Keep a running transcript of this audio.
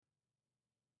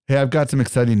Hey, I've got some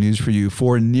exciting news for you.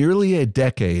 For nearly a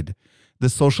decade, the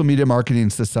Social Media Marketing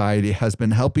Society has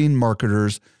been helping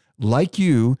marketers like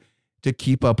you to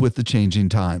keep up with the changing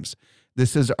times.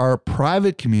 This is our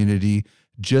private community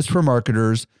just for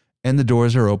marketers, and the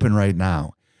doors are open right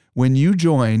now. When you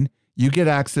join, you get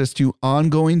access to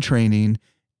ongoing training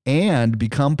and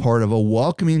become part of a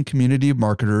welcoming community of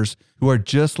marketers who are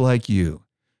just like you.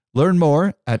 Learn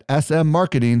more at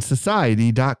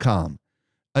smmarketingsociety.com.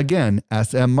 Again,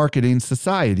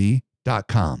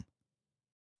 smmarketingsociety.com.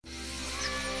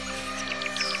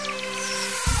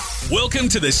 Welcome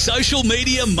to the Social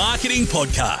Media Marketing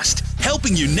Podcast,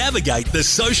 helping you navigate the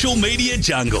social media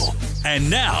jungle. And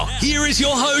now, here is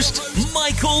your host,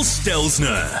 Michael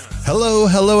Stelzner.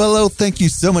 Hello. Thank you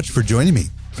so much for joining me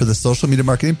for the Social Media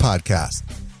Marketing Podcast,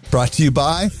 brought to you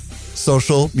by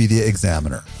Social Media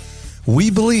Examiner. We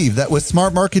believe that with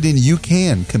smart marketing, you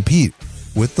can compete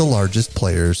with the largest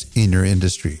players in your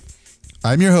industry.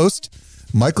 I'm your host,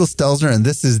 Michael Stelzner, and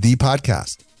this is the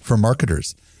podcast for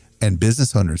marketers and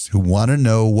business owners who want to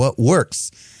know what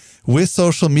works with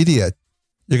social media.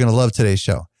 You're going to love today's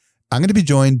show. I'm going to be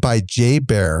joined by Jay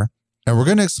Baer, and we're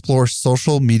going to explore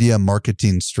social media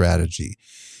marketing strategy.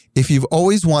 If you've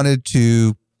always wanted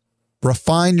to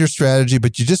refine your strategy,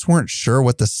 but you just weren't sure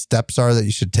what the steps are that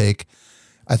you should take,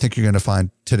 I think you're going to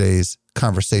find today's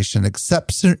conversation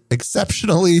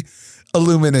exceptionally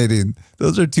illuminating.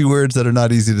 Those are two words that are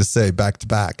not easy to say back to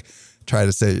back. Try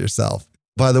to say it yourself.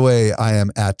 By the way, I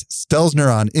am at Stelzner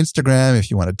on Instagram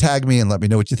if you want to tag me and let me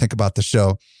know what you think about the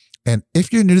show. And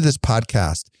if you're new to this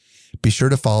podcast, be sure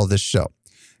to follow this show.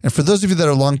 And for those of you that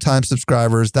are longtime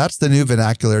subscribers, that's the new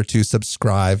vernacular to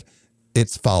subscribe.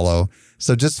 It's follow.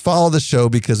 So just follow the show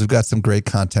because we've got some great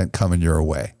content coming your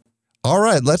way. All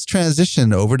right, let's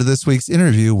transition over to this week's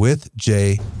interview with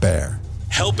Jay Baer.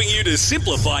 Helping you to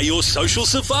simplify your social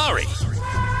safari.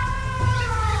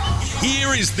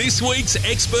 Here is this week's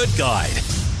expert guide.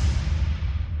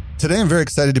 Today, I'm very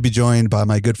excited to be joined by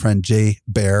my good friend, Jay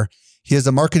Baer. He is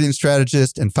a marketing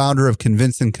strategist and founder of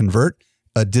Convince and Convert,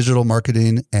 a digital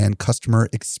marketing and customer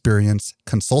experience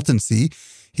consultancy.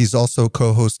 He's also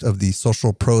co-host of the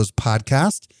Social Pros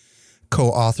podcast,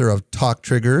 co-author of Talk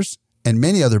Triggers, and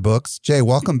many other books. Jay,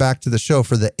 welcome back to the show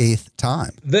for the 8th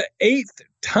time. The 8th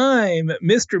time,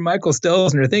 Mr. Michael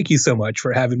Stelzner. Thank you so much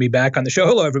for having me back on the show.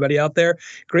 Hello, everybody out there.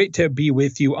 Great to be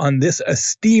with you on this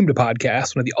esteemed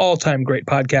podcast, one of the all-time great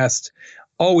podcasts.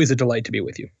 Always a delight to be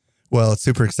with you. Well, it's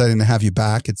super exciting to have you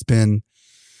back. It's been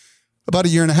about a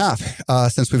year and a half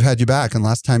since we've had you back. And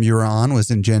last time you were on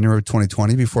was in January of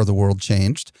 2020 before the world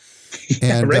changed.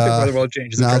 And right before the world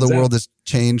changed. Now the world has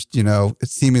changed,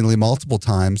 seemingly multiple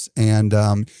times. And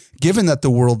given that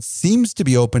the world seems to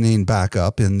be opening back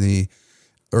up in the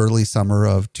early summer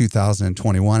of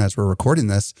 2021, as we're recording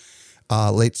this,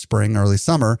 late spring, early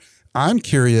summer, I'm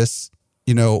curious,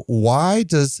 why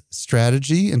does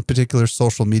strategy, in particular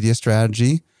social media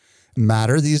strategy,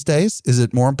 matter these days? Is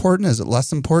it more important? Is it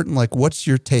less important? Like, what's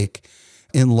your take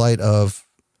in light of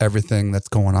everything that's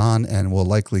going on and will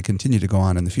likely continue to go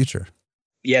on in the future?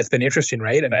 Yeah, it's been interesting,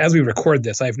 right? And as we record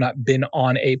this, I've not been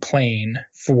on a plane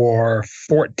for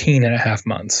 14 and a half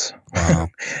months. Wow.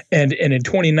 and in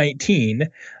 2019,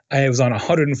 I was on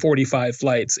 145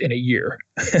 flights in a year.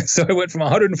 So I went from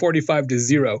 145 to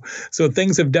 0. So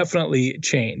things have definitely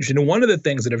changed. And one of the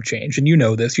things that have changed, and you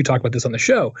know this, you talk about this on the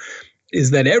show,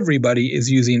 is that everybody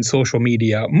is using social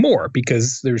media more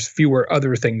because there's fewer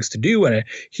other things to do and a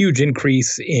huge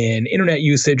increase in internet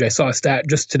usage. I saw a stat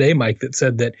just today, Mike, that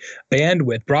said that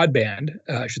broadband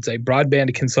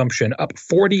consumption up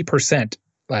 40%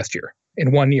 last year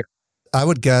in 1 year. I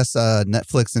would guess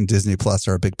Netflix and Disney Plus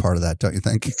are a big part of that, don't you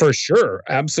think? For sure.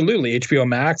 Absolutely. HBO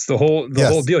Max, the whole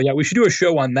deal. Yeah, we should do a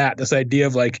show on that. This idea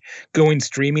of like going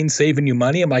streaming, saving you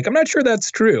money. I'm not sure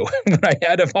that's true when I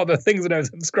add up all the things that I've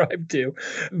subscribed to.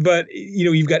 But,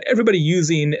 you've got everybody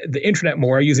using the internet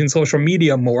more, using social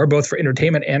media more, both for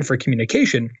entertainment and for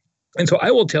communication. And so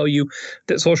I will tell you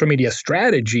that social media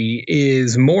strategy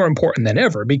is more important than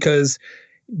ever because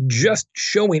just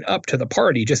showing up to the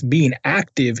party, just being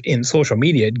active in social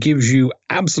media, it gives you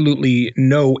absolutely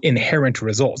no inherent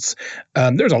results.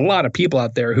 There's a lot of people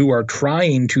out there who are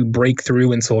trying to break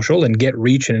through in social and get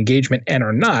reach and engagement and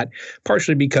are not,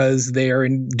 partially because they are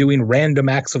doing random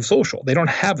acts of social. They don't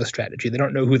have a strategy. They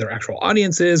don't know who their actual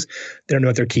audience is. They don't know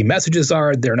what their key messages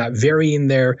are. They're not varying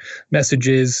their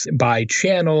messages by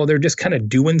channel. They're just kind of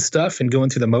doing stuff and going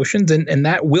through the motions, and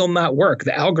that will not work.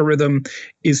 The algorithm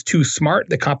is too smart.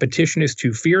 The competition is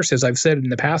too fierce, as I've said in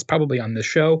the past, probably on this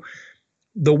show.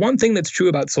 The one thing that's true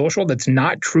about social that's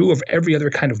not true of every other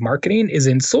kind of marketing is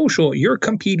in social, you're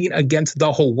competing against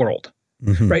the whole world.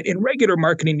 right? In regular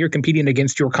marketing, you're competing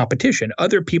against your competition,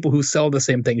 other people who sell the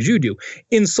same things you do.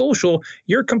 In social,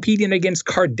 you're competing against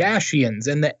Kardashians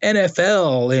and the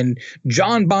NFL and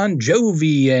John Bon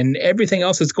Jovi and everything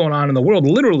else that's going on in the world.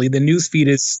 Literally, the newsfeed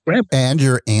is rampant. And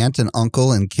your aunt and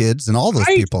uncle and kids and all those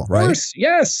people, right? Of course,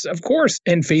 yes, of course.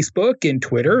 And Facebook and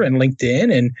Twitter and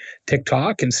LinkedIn and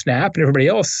TikTok and Snap and everybody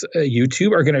else,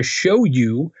 YouTube, are going to show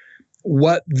you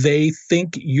what they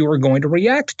think you're going to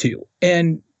react to.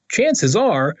 And chances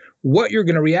are what you're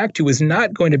going to react to is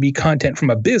not going to be content from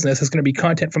a business. It's going to be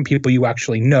content from people you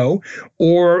actually know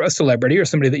or a celebrity or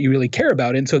somebody that you really care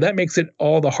about. And so that makes it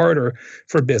all the harder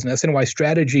for business, and why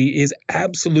strategy is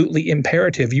absolutely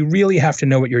imperative. You really have to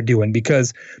know what you're doing,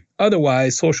 because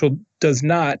otherwise social does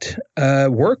not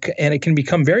work, and it can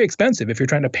become very expensive if you're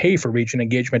trying to pay for reach and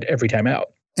engagement every time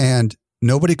out. And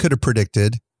nobody could have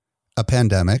predicted a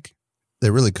pandemic. They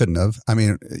really couldn't have. I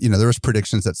mean, there was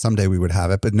predictions that someday we would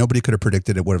have it, but nobody could have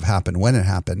predicted it would have happened when it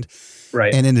happened.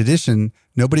 Right. And in addition,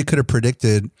 nobody could have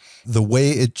predicted the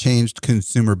way it changed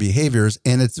consumer behaviors.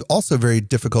 And it's also very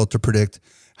difficult to predict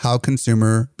how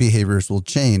consumer behaviors will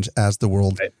change as the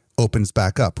world opens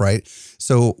back up, right?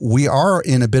 So we are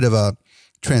in a bit of a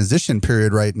transition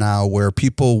period right now where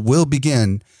people will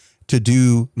begin to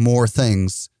do more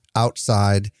things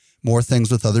outside, more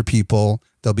things with other people.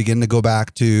 They'll begin to go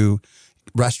back to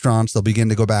restaurants. They'll begin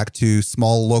to go back to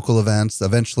small local events,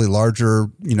 eventually larger,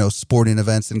 sporting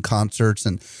events and concerts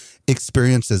and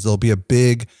experiences. There'll be a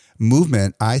big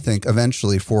movement, I think,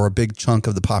 eventually for a big chunk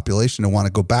of the population to want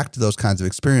to go back to those kinds of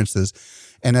experiences.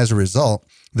 And as a result,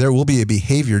 there will be a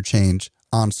behavior change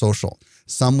on social.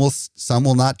 Some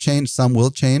will not change, some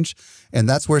will change. And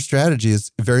that's where strategy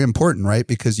is very important, right?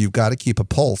 Because you've got to keep a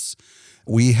pulse.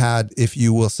 We had, if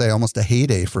you will say, almost a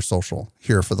heyday for social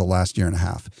here for the last year and a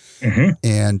half. Mm-hmm.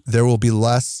 And there will be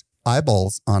less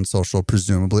eyeballs on social,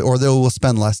 presumably, or they will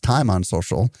spend less time on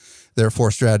social.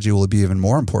 Therefore, strategy will be even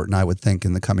more important, I would think,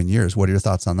 in the coming years. What are your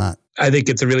thoughts on that? I think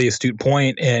it's a really astute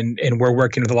point, and we're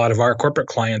working with a lot of our corporate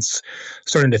clients,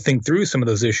 starting to think through some of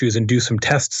those issues and do some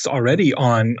tests already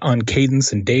on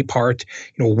cadence and day part.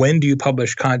 When do you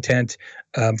publish content?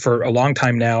 For a long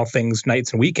time now, things,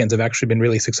 nights and weekends, have actually been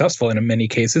really successful in many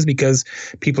cases because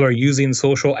people are using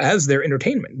social as their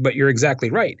entertainment. But you're exactly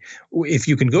right. If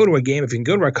you can go to a game, if you can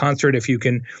go to a concert, if you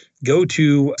can go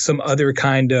to some other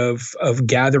kind of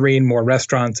gathering, more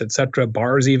restaurants, et cetera,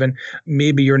 bars even,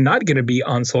 maybe you're not going to be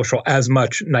on social as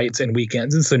much nights and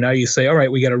weekends. And so now you say, all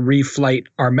right, we got to reflight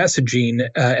our messaging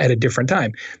at a different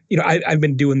time. I've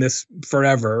been doing this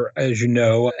forever, as you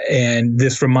know, and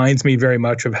this reminds me very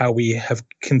much of how we have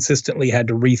consistently had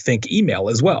to rethink email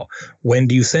as well. When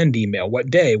do you send email? What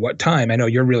day? What time? I know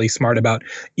you're really smart about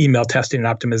email testing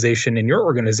and optimization in your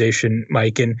organization,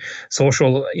 Mike, and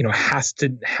social, has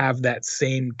to have that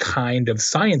same kind of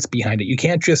science behind it. You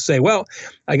can't just say, well,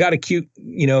 I got a cute,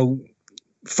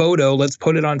 photo, let's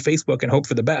put it on Facebook and hope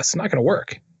for the best. It's not going to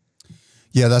work.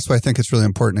 Yeah, that's why I think it's really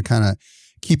important to kind of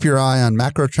keep your eye on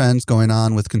macro trends going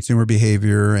on with consumer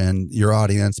behavior and your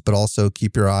audience, but also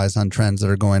keep your eyes on trends that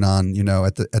are going on,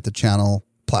 at the channel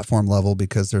platform level,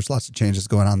 because there's lots of changes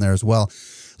going on there as well.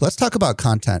 Let's talk about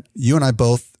content. You and I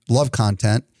both love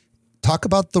content. Talk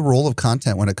about the role of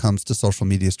content when it comes to social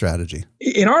media strategy.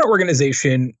 In our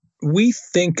organization, we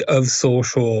think of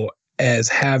social as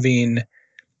having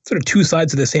sort of two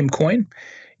sides of the same coin.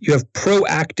 You have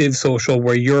proactive social,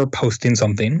 where you're posting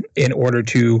something in order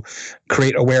to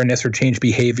create awareness or change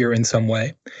behavior in some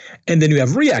way. And then you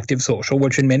have reactive social,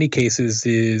 which in many cases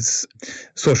is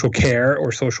social care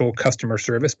or social customer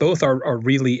service. Both are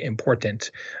really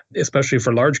important, especially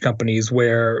for large companies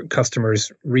where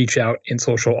customers reach out in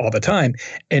social all the time.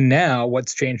 And now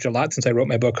what's changed a lot since I wrote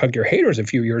my book, Hug Your Haters, a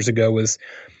few years ago, was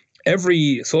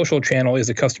every social channel is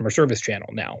a customer service channel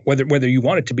now, whether you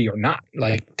want it to be or not.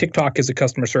 Like TikTok is a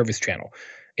customer service channel.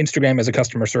 Instagram is a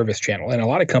customer service channel. And a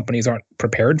lot of companies aren't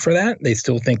prepared for that. They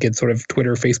still think it's sort of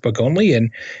Twitter, Facebook only. And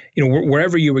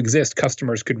wherever you exist,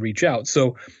 customers could reach out.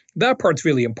 So that part's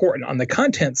really important. On the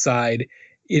content side,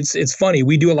 it's funny.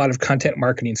 We do a lot of content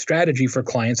marketing strategy for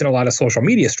clients and a lot of social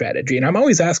media strategy. And I'm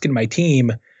always asking my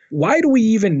team, why do we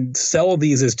even sell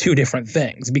these as two different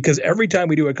things? Because every time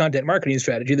we do a content marketing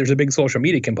strategy, there's a big social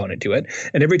media component to it.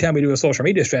 And every time we do a social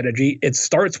media strategy, it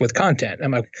starts with content.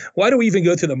 I'm like, why do we even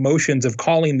go through the motions of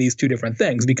calling these two different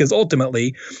things? Because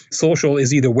ultimately, social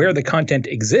is either where the content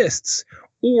exists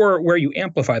or where you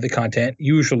amplify the content,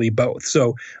 usually both.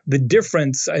 So the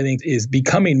difference, I think, is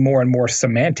becoming more and more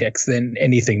semantics than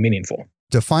anything meaningful.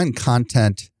 Define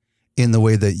content in the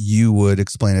way that you would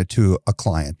explain it to a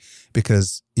client?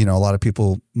 Because, a lot of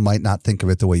people might not think of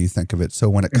it the way you think of it. So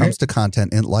when it comes to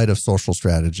content in light of social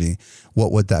strategy,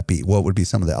 what would that be? What would be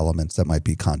some of the elements that might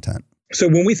be content? So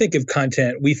when we think of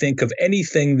content, we think of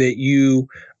anything that you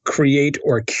create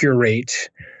or curate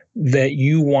that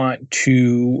you want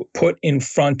to put in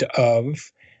front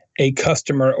of a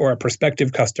customer or a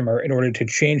prospective customer in order to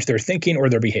change their thinking or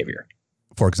their behavior.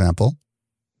 For example?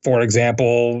 For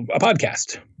example, a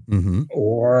podcast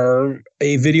or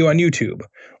a video on YouTube.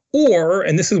 Or,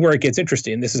 and this is where it gets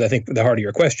interesting, this is, I think, the heart of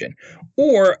your question,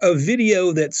 or a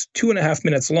video that's 2.5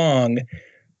 minutes long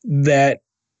that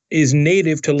is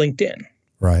native to LinkedIn.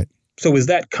 Right. So is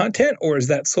that content or is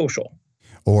that social?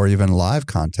 Or even live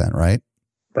content, right?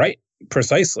 Right,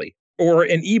 precisely. Or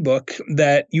an ebook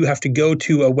that you have to go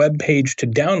to a web page to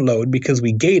download because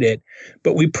we gate it,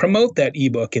 but we promote that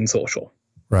ebook in social.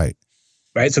 Right.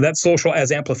 Right. So that's social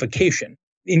as amplification.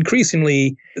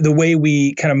 Increasingly, the way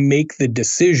we kind of make the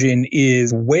decision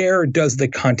is where does the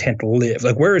content live?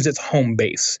 Like, where is its home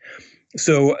base?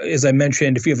 So as I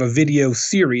mentioned, if you have a video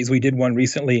series, we did one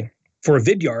recently for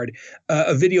Vidyard,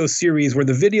 a video series where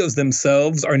the videos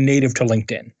themselves are native to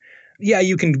LinkedIn. Yeah,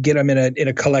 you can get them in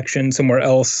a collection somewhere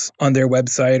else on their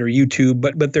website or YouTube,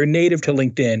 but they're native to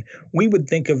LinkedIn. We would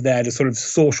think of that as sort of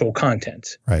social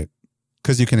content. Right.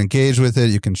 Because you can engage with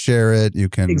it, you can share it, you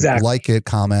can like it,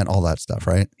 comment, all that stuff,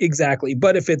 right? Exactly.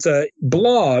 But if it's a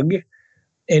blog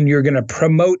and you're going to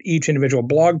promote each individual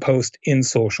blog post in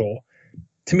social,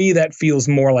 to me, that feels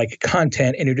more like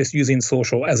content and you're just using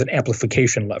social as an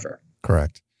amplification lever.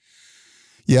 Correct.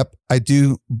 Yep. I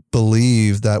do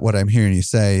believe that what I'm hearing you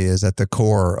say is at the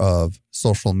core of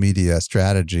social media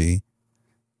strategy,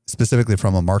 specifically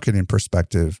from a marketing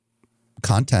perspective,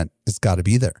 content has got to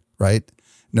be there, right?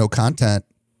 No content,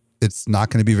 it's not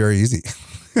going to be very easy.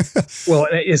 Well,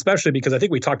 especially because I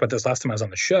think we talked about this last time I was on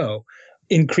the show.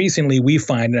 Increasingly, we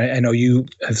find, and I know you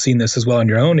have seen this as well in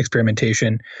your own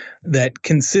experimentation, that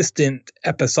consistent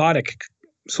episodic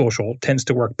social tends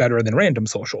to work better than random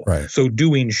social. Right. So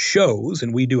doing shows,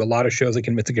 and we do a lot of shows like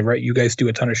in Mythic, right? You guys do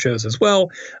a ton of shows as well,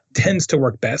 tends to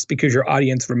work best because your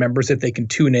audience remembers it. They can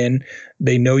tune in.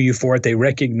 They know you for it. They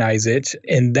recognize it.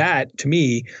 And that, to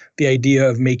me, the idea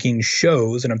of making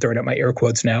shows, and I'm throwing out my air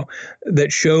quotes now,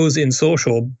 that shows in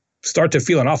social start to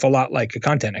feel an awful lot like a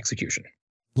content execution.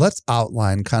 Let's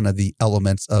outline kind of the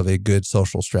elements of a good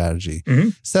social strategy. Mm-hmm.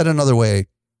 Said another way,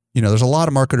 there's a lot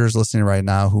of marketers listening right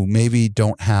now who maybe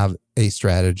don't have a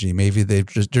strategy. Maybe they're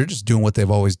just doing what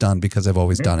they've always done because they've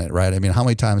always done it, right? I mean, how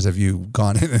many times have you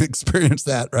gone in and experienced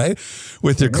that, right?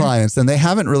 With your clients, and they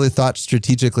haven't really thought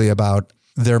strategically about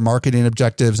their marketing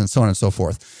objectives and so on and so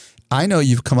forth. I know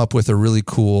you've come up with a really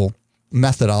cool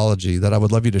methodology that I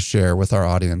would love you to share with our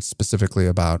audience, specifically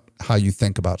about how you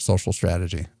think about social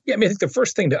strategy. Yeah, I mean, I think the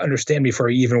first thing to understand before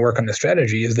you even work on the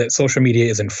strategy is that social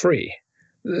media isn't free.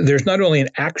 There's not only an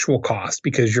actual cost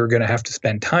because you're going to have to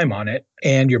spend time on it,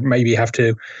 and you maybe have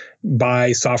to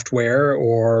buy software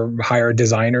or hire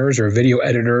designers or video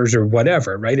editors or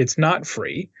whatever, right? It's not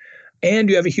free. And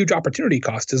you have a huge opportunity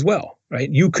cost as well,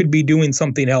 right? You could be doing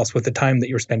something else with the time that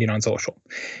you're spending on social.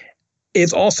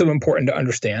 It's also important to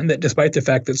understand that despite the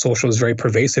fact that social is very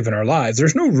pervasive in our lives,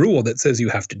 there's no rule that says you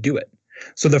have to do it.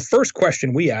 So the first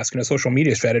question we ask in a social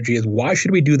media strategy is, why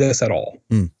should we do this at all?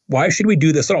 Why should we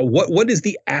do this at all? What is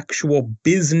the actual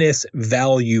business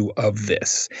value of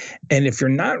this? And if you're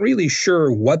not really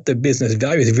sure what the business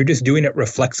value is, if you're just doing it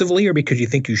reflexively or because you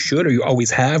think you should or you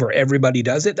always have or everybody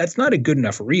does it, that's not a good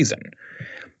enough reason.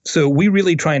 So we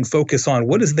really try and focus on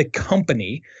what is the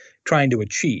company trying to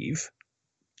achieve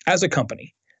as a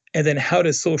company, and then how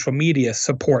does social media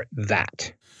support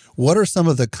that? What are some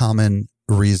of the common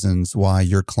reasons why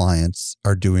your clients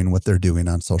are doing what they're doing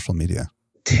on social media?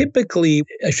 Typically,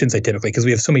 I shouldn't say typically because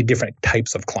we have so many different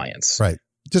types of clients. Right.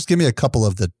 Just give me a couple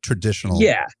of the traditional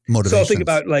motivations. So I'll think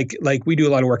about like we do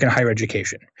a lot of work in higher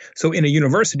education. So in a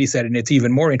university setting, it's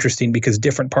even more interesting because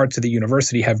different parts of the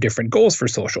university have different goals for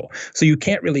social. So you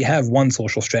can't really have one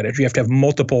social strategy. You have to have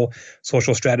multiple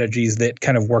social strategies that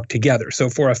kind of work together. So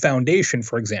for a foundation,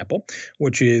 for example,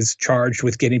 which is charged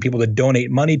with getting people to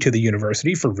donate money to the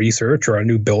university for research or a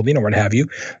new building or what have you,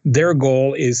 their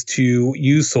goal is to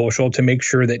use social to make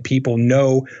sure that people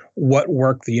know what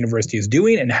work the university is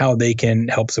doing and how they can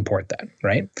help support that,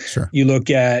 right? Sure. You look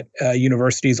at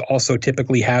universities also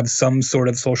typically have some sort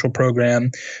of social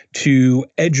program to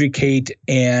educate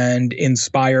and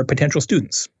inspire potential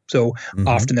students. So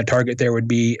often the target there would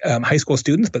be high school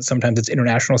students, but sometimes it's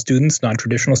international students,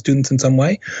 non-traditional students in some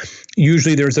way.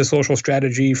 Usually there's a social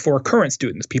strategy for current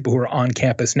students, people who are on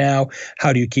campus now.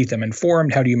 How do you keep them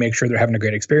informed? How do you make sure they're having a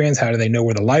great experience? How do they know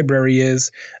where the library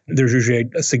is? There's usually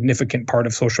a significant part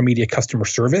of social media customer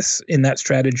service in that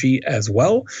strategy as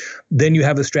well. Then you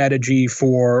have a strategy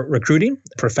for recruiting,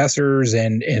 professors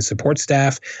and support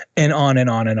staff, and on and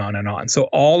on and on and on. So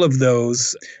all of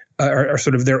those are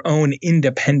sort of their own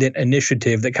independent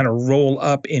initiative that kind of roll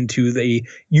up into the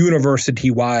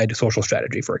university-wide social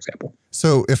strategy, for example.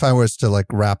 So if I was to like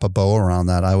wrap a bow around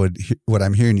that, what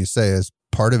I'm hearing you say is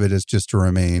part of it is just to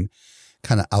remain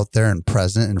kind of out there and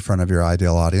present in front of your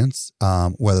ideal audience,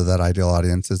 whether that ideal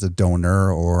audience is a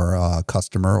donor or a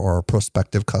customer or a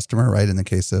prospective customer, right? In the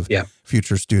case of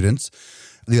future students.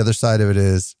 The other side of it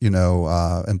is,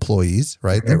 employees,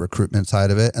 right? The recruitment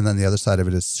side of it. And then the other side of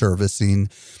it is servicing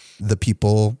the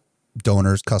people,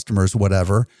 donors, customers,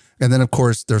 whatever. And then, of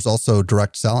course, there's also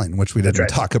direct selling, which we didn't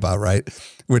talk about, right?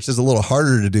 Which is a little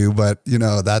harder to do, but,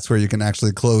 that's where you can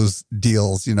actually close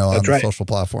deals, on the social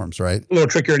platforms, right? A little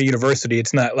trickier in a university.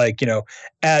 It's not like,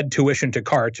 add tuition to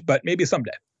cart, but maybe someday.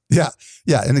 Yeah.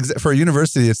 Yeah. And for a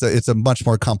university, it's a much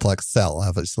more complex sell,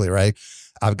 obviously, right?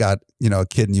 I've got, a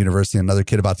kid in university, another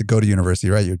kid about to go to university,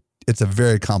 right? It's a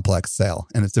very complex sale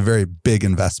and it's a very big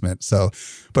investment. So,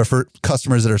 but for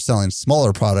customers that are selling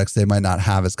smaller products, they might not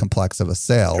have as complex of a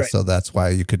sale. Right. So that's why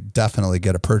you could definitely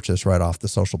get a purchase right off the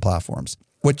social platforms.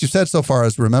 What you said so far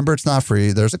is, remember, it's not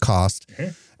free. There's a cost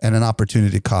and an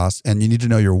opportunity cost, and you need to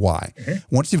know your why.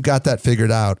 Once you've got that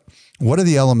figured out, what are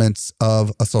the elements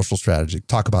of a social strategy?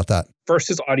 Talk about that. First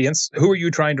is audience. Who are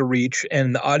you trying to reach?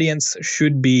 And the audience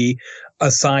should be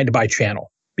assigned by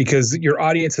channel, because your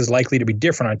audience is likely to be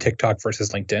different on TikTok versus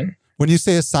LinkedIn. When you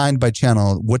say assigned by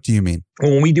channel, what do you mean?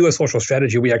 Well, when we do a social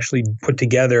strategy, we actually put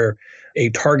together a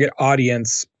target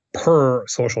audience per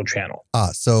social channel.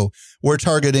 So we're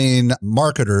targeting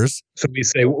marketers. So we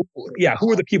say, who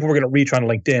are the people we're going to reach on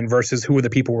LinkedIn versus who are the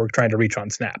people we're trying to reach on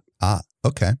Snap?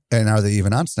 Okay. And are they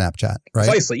even on Snapchat, right?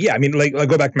 Precisely. Yeah. I mean, like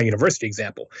go back to my university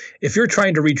example. If you're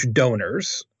trying to reach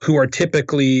donors who are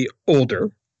typically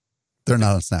older, they're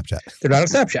not on Snapchat. They're not on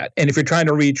Snapchat. And if you're trying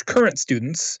to reach current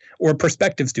students or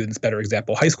prospective students, better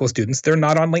example, high school students, they're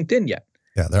not on LinkedIn yet.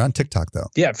 Yeah, they're on TikTok though.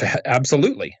 Yeah,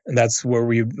 absolutely. And that's where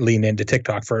we lean into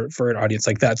TikTok for an audience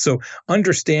like that. So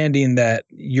understanding that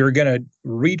you're going to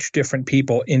reach different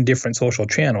people in different social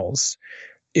channels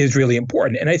is really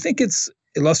important. And I think it's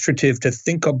illustrative to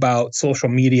think about social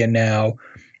media now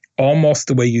almost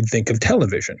the way you'd think of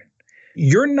television.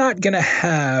 You're not going to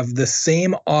have the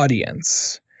same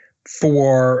audience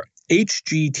for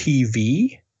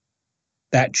HGTV,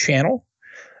 that channel,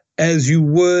 as you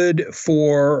would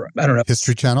for, I don't know.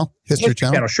 History Channel? History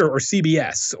Channel? Sure. Or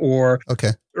CBS or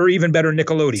even better,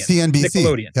 Nickelodeon. CNBC.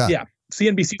 Nickelodeon. Yeah.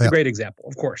 CNBC is a great example,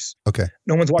 of course. Okay.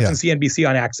 No one's watching CNBC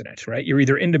on accident, right? You're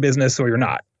either into business or you're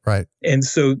not. Right. And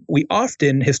so we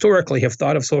often historically have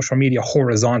thought of social media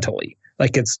horizontally,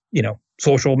 like it's,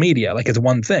 social media, like it's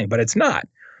one thing, but it's not.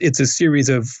 It's a series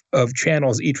of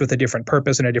channels, each with a different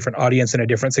purpose and a different audience and a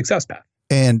different success path.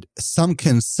 And some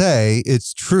can say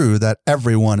it's true that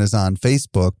everyone is on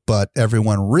Facebook, but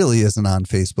everyone really isn't on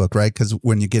Facebook, right? Because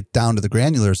when you get down to the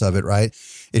granulars of it, right?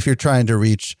 If you're trying to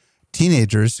reach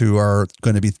teenagers who are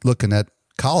going to be looking at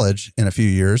college in a few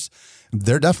years,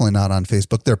 they're definitely not on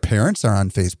Facebook. Their parents are on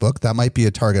Facebook. That might be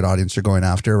a target audience you're going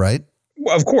after, right?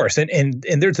 Well, of course. And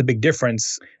there's a big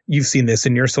difference. You've seen this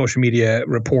in your social media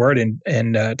report,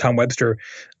 and Tom Webster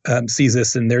sees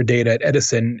this in their data at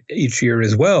Edison each year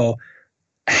as well.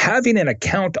 Having an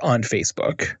account on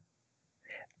Facebook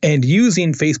and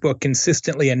using Facebook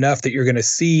consistently enough that you're going to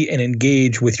see and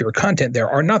engage with your content there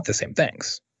are not the same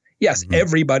things. Yes,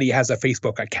 everybody has a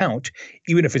Facebook account,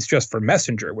 even if it's just for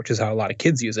Messenger, which is how a lot of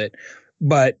kids use it.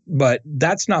 But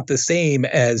that's not the same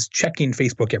as checking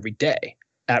Facebook every day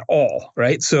at all,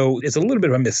 right? So it's a little bit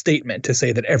of a misstatement to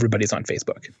say that everybody's on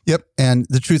Facebook. Yep. And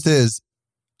the truth is,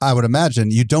 I would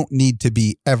imagine you don't need to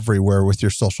be everywhere with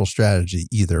your social strategy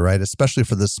either, right? Especially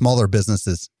for the smaller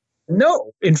businesses.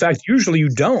 No. In fact, usually you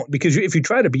don't, because if you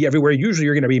try to be everywhere, usually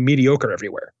you're going to be mediocre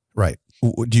everywhere. Right.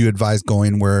 Do you advise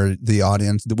going where the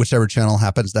audience, whichever channel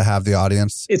happens to have the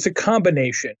audience? It's a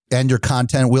combination. And your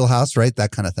content wheelhouse, right?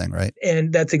 That kind of thing, right?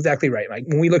 And that's exactly right. Like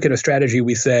when we look at a strategy,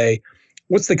 we say,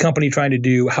 what's the company trying to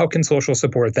do? How can social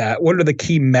support that? What are the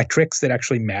key metrics that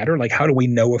actually matter? Like, how do we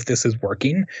know if this is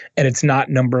working? And it's not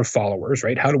number of followers,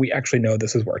 right? How do we actually know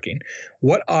this is working?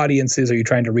 What audiences are you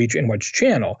trying to reach in which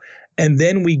channel? And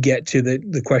then we get to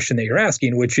the question that you're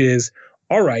asking, which is,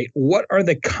 all right, what are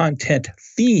the content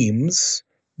themes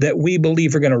that we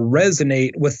believe are going to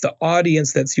resonate with the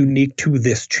audience that's unique to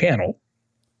this channel.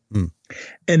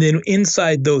 And then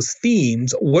inside those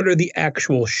themes, what are the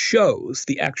actual shows,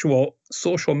 the actual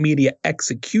social media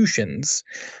executions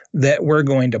that we're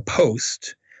going to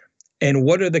post? And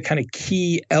what are the kind of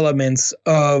key elements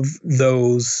of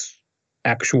those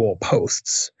actual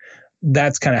posts?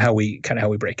 That's kind of how we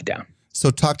break it down. So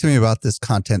talk to me about this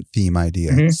content theme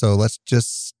idea. So let's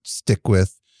just stick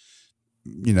with,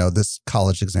 this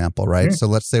college example, right? So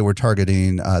let's say we're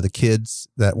targeting the kids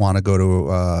that want to go to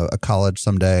a college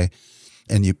someday,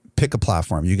 and you pick a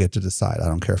platform. You get to decide. I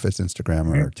don't care if it's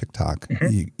Instagram or TikTok.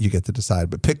 You get to decide,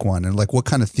 but pick one. And what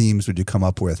kind of themes would you come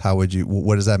up with?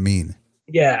 What does that mean?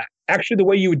 Yeah, actually the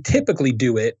way you would typically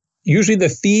do it, usually the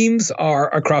themes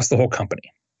are across the whole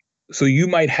company. So you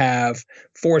might have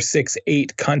 4, 6,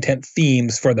 8 content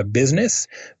themes for the business,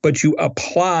 but you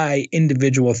apply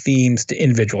individual themes to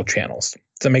individual channels.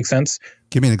 Does that make sense?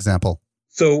 Give me an example.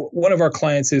 So one of our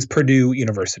clients is Purdue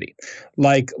University.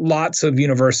 Like lots of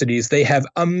universities, they have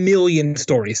a million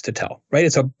stories to tell, right?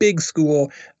 It's a big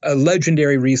school, a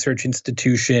legendary research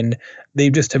institution. They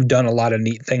just have done a lot of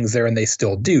neat things there, and they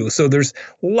still do. So there's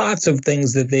lots of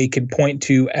things that they could point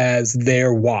to as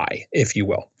their why, if you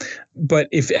will. But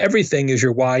if everything is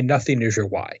your why, nothing is your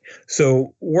why.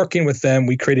 So working with them,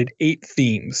 we created 8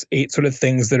 themes, 8 sort of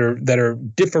things that are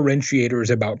differentiators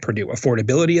about Purdue.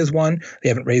 Affordability is one. They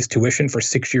haven't raised tuition for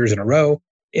 6 years in a row.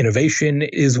 Innovation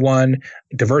is one.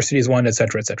 Diversity is one, et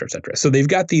cetera, et cetera, et cetera. So they've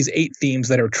got these 8 themes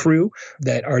that are true,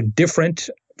 that are different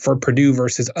for Purdue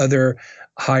versus other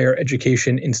higher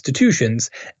education institutions.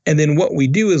 And then what we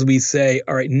do is we say,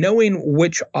 all right, knowing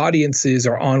which audiences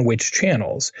are on which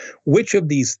channels, which of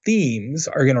these themes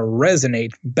are going to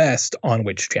resonate best on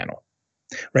which channel,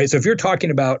 right? So if you're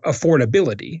talking about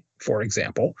affordability, for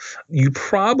example, you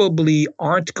probably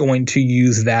aren't going to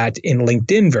use that in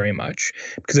LinkedIn very much,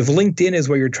 because if LinkedIn is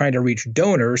where you're trying to reach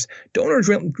donors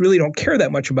really don't care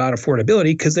that much about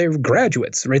affordability because they're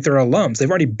graduates, right? They're alums. They've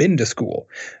already been to school.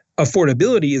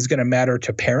 Affordability is going to matter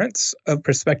to parents of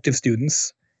prospective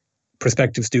students,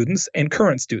 and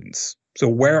current students. So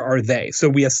where are they? So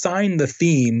we assign the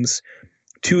themes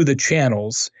to the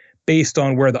channels based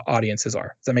on where the audiences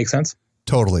are. Does that make sense?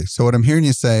 Totally. So what I'm hearing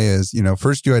you say is,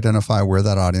 first you identify where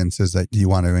that audience is that you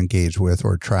want to engage with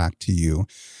or attract to you.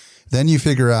 Then you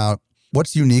figure out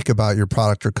what's unique about your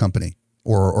product or company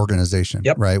or organization,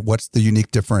 right? What's the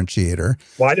unique differentiator?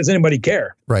 Why does anybody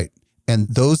care? Right. And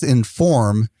those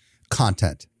inform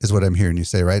content is what I'm hearing you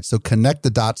say, right? So connect the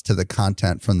dots to the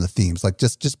content from the themes. Like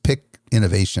just pick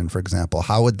innovation, for example.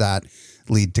 How would that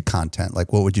lead to content?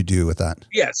 What would you do with that?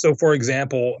 Yeah. So for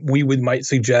example, we might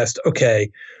suggest,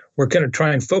 okay, we're going to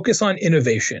try and focus on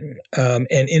innovation. And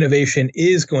innovation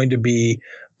is going to be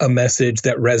a message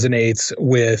that resonates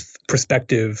with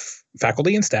prospective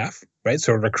faculty and staff, right?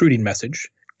 So a recruiting message.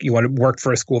 You want to work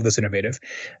for a school that's innovative.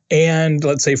 And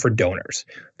let's say for donors.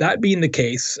 That being the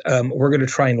case, we're going to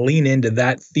try and lean into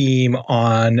that theme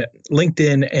on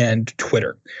LinkedIn and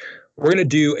Twitter. We're going to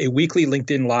do a weekly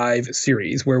LinkedIn Live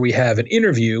series where we have an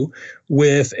interview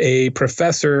with a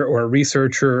professor or a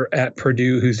researcher at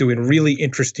Purdue who's doing really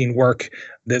interesting work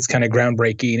that's kind of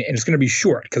groundbreaking. And it's going to be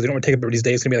short because we don't want to take up everybody's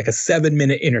day. It's going to be like a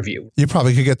 7-minute interview. You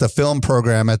probably could get the film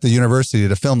program at the university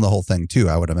to film the whole thing too,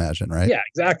 I would imagine, right? Yeah,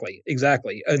 exactly.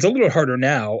 It's a little harder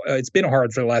now. It's been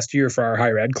hard for the last year for our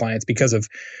higher ed clients because of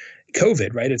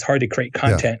COVID, right? It's hard to create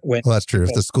content when... Well, that's true.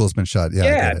 If the school's been shut,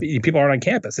 yeah, people aren't on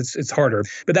campus. It's harder.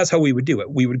 But that's how we would do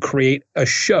it. We would create a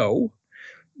show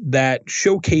that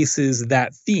showcases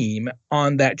that theme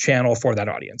on that channel for that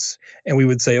audience. And we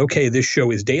would say, okay, this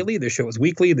show is daily, this show is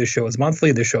weekly, this show is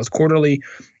monthly, this show is quarterly.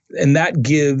 And that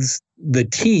gives the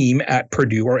team at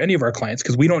Purdue or any of our clients,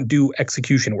 because we don't do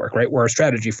execution work, right? We're a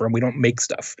strategy firm. We don't make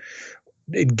stuff.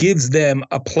 It gives them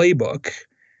a playbook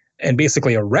and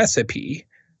basically a recipe.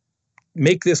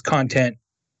 Make this content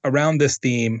around this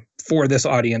theme for this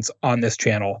audience on this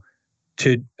channel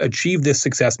to achieve this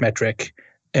success metric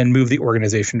and move the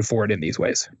organization forward in these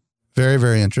ways. Very,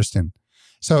 very interesting.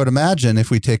 So I would imagine if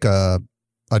we take a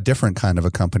different kind of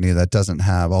a company that doesn't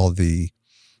have all the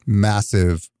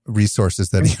massive resources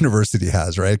that a university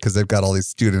has, right? Because they've got all these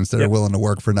students that are willing to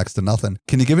work for next to nothing.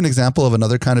 Can you give an example of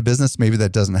another kind of business maybe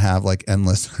that doesn't have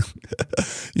endless,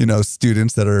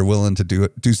 students that are willing to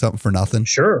do something for nothing?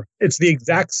 Sure. It's the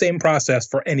exact same process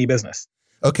for any business.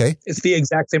 Okay. It's the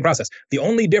exact same process. The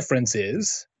only difference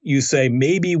is you say,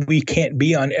 maybe we can't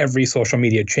be on every social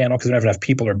media channel because we don't have enough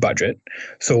people or budget.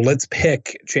 So let's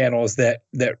pick channels that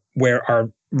where our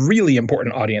really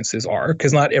important audiences are,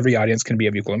 because not every audience can be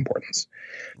of equal importance.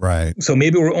 Right. So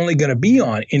maybe we're only going to be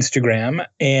on Instagram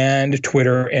and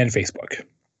Twitter and Facebook.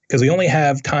 because we only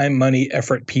have time, money,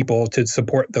 effort, people to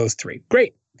support those 3.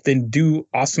 Great. Then do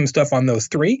awesome stuff on those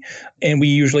 3. And we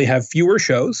usually have fewer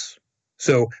shows.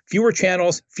 So fewer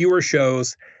channels, fewer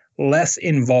shows, less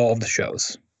involved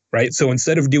shows, right? So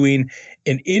instead of doing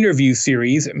an interview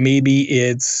series, maybe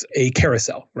it's a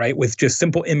carousel, right? With just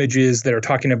simple images that are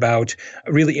talking about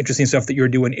really interesting stuff that you're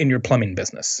doing in your plumbing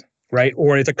business, right?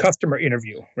 Or it's a customer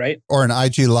interview, right? Or an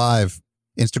IG Live,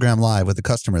 Instagram Live with a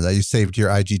customer that you saved to your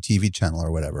IGTV channel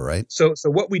or whatever, right? So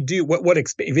what we do,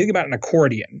 if you think about an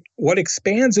accordion, what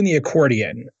expands in the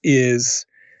accordion is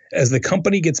as the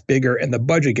company gets bigger and the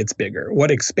budget gets bigger,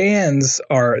 what expands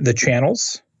are the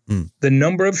channels, the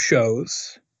number of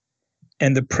shows,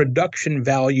 and the production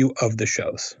value of the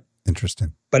shows.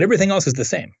 Interesting. But everything else is the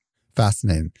same.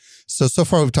 Fascinating. So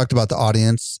far we've talked about the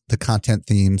audience, the content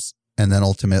themes, and then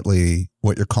ultimately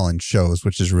what you're calling shows,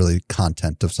 which is really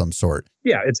content of some sort.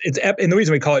 Yeah, and the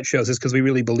reason we call it shows is because we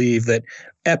really believe that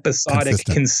episodic,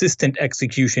 consistent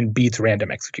execution beats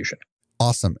random execution.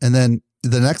 Awesome. And then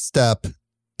the next step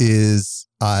is,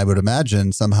 I would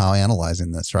imagine, somehow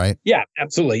analyzing this, right? Yeah,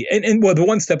 absolutely. And well, the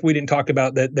one step we didn't talk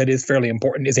about that is fairly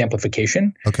important is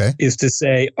amplification. Okay. Is to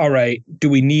say, all right, do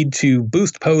we need to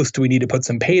boost posts? Do we need to put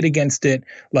some paid against it?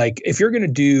 Like if you're going to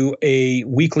do a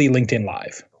weekly LinkedIn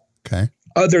Live, okay,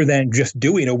 other than just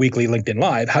doing a weekly LinkedIn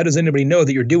Live, how does anybody know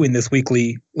that you're doing this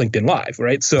weekly LinkedIn Live,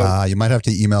 right? So you might have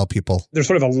to email people. There's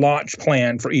sort of a launch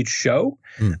plan for each show.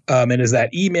 And is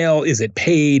that email? Is it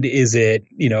paid? Is it,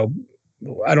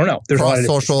 I don't know. There's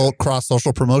cross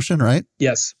social promotion, right?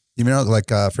 Yes. You know, like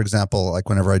for example, like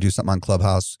whenever I do something on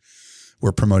Clubhouse,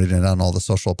 we're promoting it on all the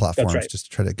social platforms just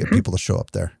to try to get people to show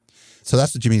up there. So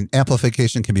that's what you mean.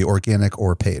 Amplification can be organic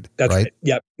or paid. That's right.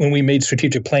 Yeah. When we made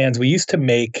strategic plans, we used to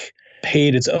make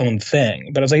paid its own thing,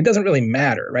 but I was like, it doesn't really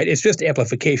matter, right? It's just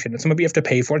amplification. And some of you have to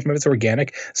pay for it. Some of it's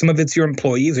organic. Some of it's your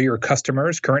employees or your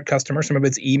customers, current customers. Some of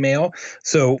it's email.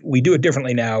 So we do it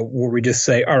differently now where we just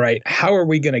say, all right, how are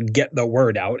we going to get the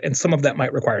word out? And some of that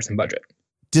might require some budget.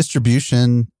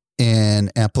 Distribution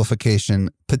and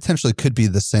amplification potentially could be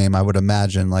the same. I would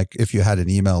imagine, like if you had an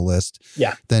email list,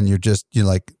 then you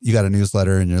got a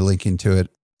newsletter and you're linking to it.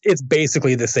 It's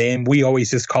basically the same. We always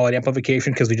just call it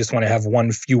amplification because we just want to have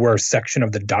one fewer section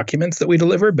of the documents that we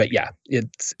deliver. But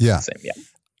it's the same. Yeah.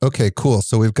 Okay, cool.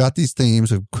 So we've got these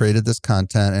themes, we've created this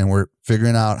content, and we're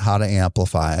figuring out how to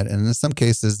amplify it. And in some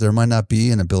cases, there might not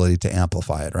be an ability to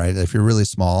amplify it, right? If you're really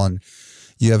small and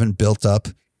you haven't built up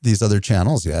these other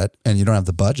channels yet, and you don't have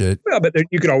the budget. Well, but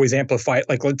you could always amplify it.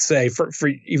 Like, let's say, for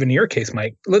even in your case,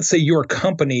 Mike, let's say your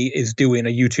company is doing a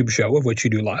YouTube show, of which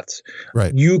you do lots.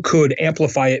 Right. You could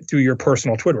amplify it through your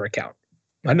personal Twitter account.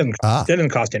 That doesn't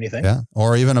cost anything. Yeah.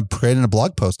 Or even creating a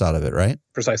blog post out of it, right?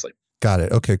 Precisely. Got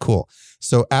it. Okay, cool.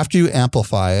 So after you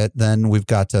amplify it, then we've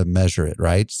got to measure it,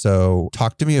 right? So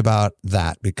talk to me about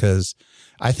that, because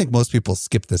I think most people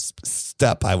skip this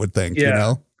step, I would think,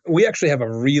 We actually have a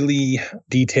really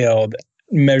detailed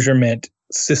measurement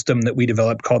system that we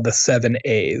developed called the 7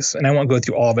 A's. And I won't go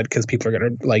through all of it because people are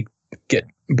going to get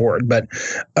bored. But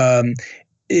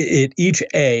each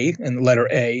A, and letter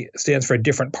A, stands for a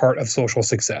different part of social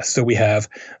success. So we have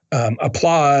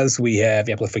applause, we have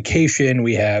amplification,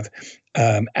 we have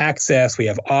access, we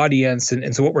have audience.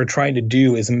 And so what we're trying to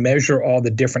do is measure all the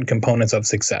different components of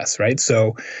success, right?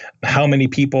 So how many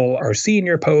people are seeing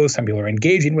your posts, how many people are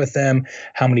engaging with them,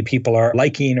 how many people are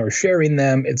liking or sharing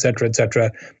them, et cetera, et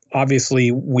cetera.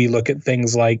 Obviously, we look at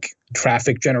things like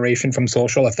traffic generation from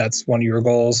social, if that's one of your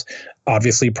goals.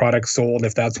 Obviously, products sold,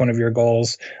 if that's one of your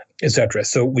goals, et cetera.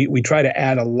 So we try to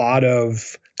add a lot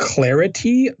of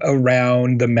clarity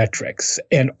around the metrics,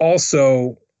 and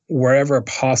also, wherever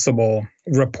possible,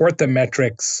 report the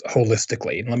metrics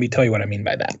holistically. And let me tell you what I mean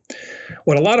by that.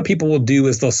 What a lot of people will do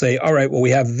is they'll say, all right, well, we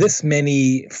have this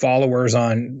many followers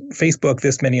on Facebook,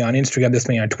 this many on Instagram, this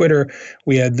many on Twitter.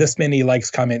 We had this many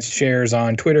likes, comments, shares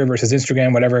on Twitter versus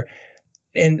Instagram, whatever.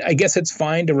 And I guess it's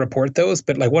fine to report those,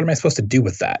 but what am I supposed to do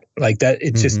with that?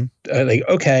 It's just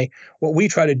okay, what we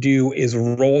try to do is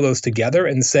roll those together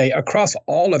and say, across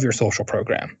all of your social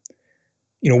program,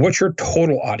 what's your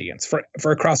total audience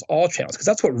for across all channels? Because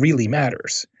that's what really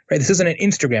matters, right? This isn't an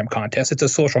Instagram contest. It's a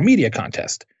social media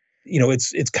contest.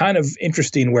 It's kind of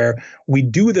interesting where we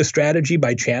do the strategy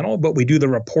by channel, but we do the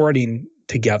reporting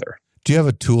together. Do you have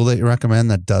a tool that you recommend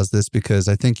that does this? Because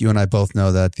I think you and I both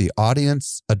know that the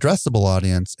audience, addressable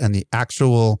audience, and the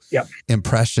actual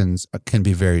impressions can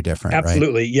be very different.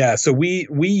 Absolutely. Right? Yeah. So we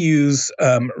use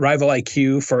Rival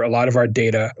IQ for a lot of our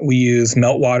data. We use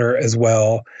Meltwater as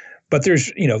well. But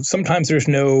there's, sometimes there's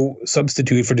no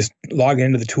substitute for just logging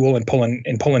into the tool and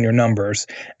pulling your numbers.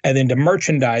 And then to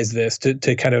merchandise this,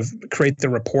 to kind of create the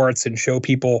reports and show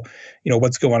people,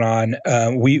 what's going on.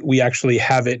 We actually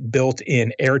have it built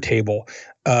in Airtable.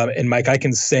 And Mike, I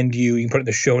can send you can put it in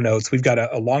the show notes. We've got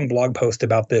a long blog post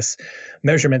about this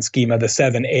measurement schema, the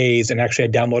 7 A's, and actually a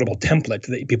downloadable template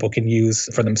that people can use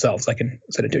for themselves. I can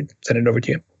send it over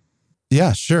to you.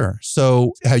 Yeah, sure.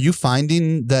 So are you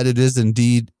finding that it is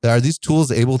indeed, are these tools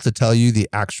able to tell you the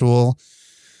actual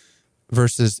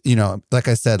versus, like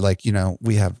I said,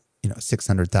 we have,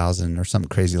 600,000 or something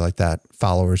crazy like that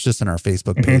followers just on our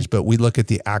Facebook page, but we look at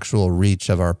the actual reach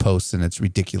of our posts and it's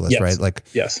ridiculous, right?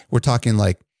 Yes, we're talking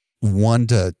 1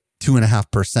 to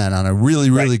 2.5% on a really,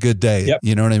 really good day. Yep.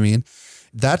 You know what I mean?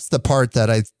 That's the part that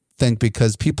I think,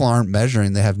 because people aren't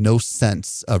measuring, they have no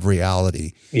sense of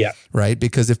reality. Yeah. Right?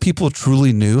 Because if people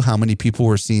truly knew how many people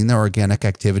were seeing their organic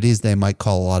activities, they might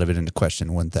call a lot of it into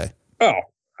question, wouldn't they? Oh,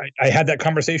 I had that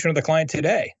conversation with a client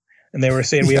today, and they were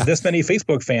saying, we have this many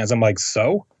Facebook fans. I'm like,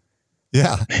 so?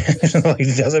 Yeah.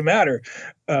 It doesn't matter.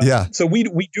 So we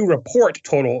do report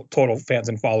total fans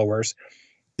and followers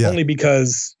only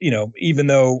because, even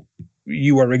though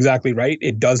you are exactly right,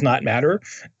 it does not matter.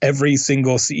 Every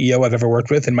single CEO I've ever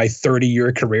worked with in my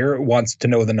 30-year career wants to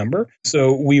know the number.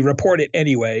 So we report it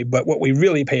anyway, but what we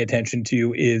really pay attention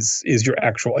to is your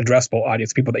actual addressable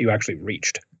audience, people that you actually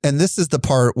reached. And this is the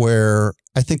part where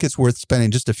I think it's worth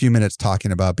spending just a few minutes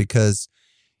talking about, because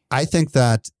I think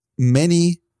that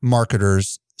many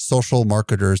marketers, social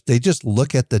marketers, they just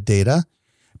look at the data,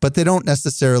 but they don't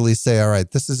necessarily say, all right,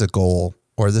 this is a goal,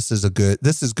 or this is good,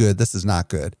 this is not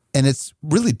good. And it's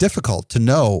really difficult to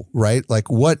know, right?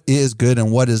 What is good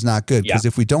and what is not good. Because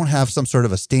if we don't have some sort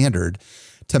of a standard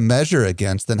to measure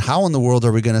against, then how in the world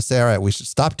are we going to say, all right, we should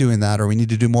stop doing that, or we need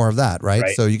to do more of that, right?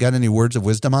 So you got any words of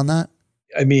wisdom on that?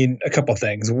 I mean, a couple of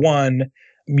things. One,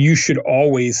 you should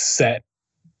always set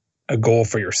a goal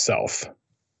for yourself.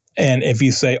 And if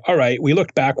you say, all right, we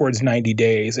looked backwards 90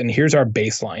 days and here's our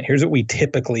baseline, here's what we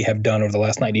typically have done over the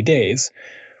last 90 days,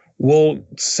 well,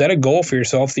 set a goal for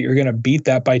yourself that you're going to beat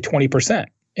that by 20%.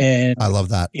 And I love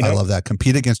that. I love that.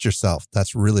 Compete against yourself.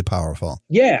 That's really powerful.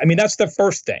 Yeah. I mean, that's the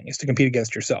first thing, is to compete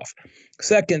against yourself.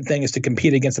 Second thing is to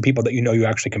compete against the people that you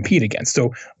actually compete against.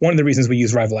 So one of the reasons we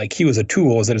use Rival IQ as a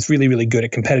tool is that it's really, really good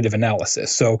at competitive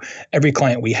analysis. So every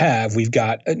client we've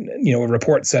got a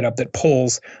report set up that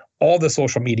pulls all the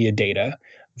social media data.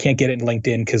 Can't get it in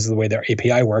LinkedIn because of the way their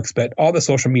API works, but all the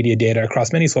social media data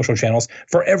across many social channels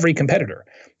for every competitor.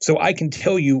 So I can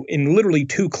tell you in literally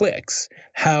 2 clicks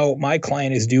how my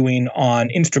client is doing on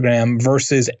Instagram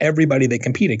versus everybody they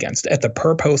compete against at the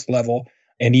per post level,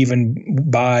 and even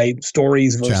by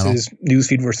stories versus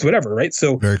newsfeed versus whatever, right?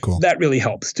 So very cool. That really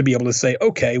helps to be able to say,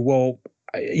 okay, well,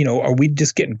 are we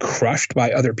just getting crushed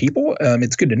by other people?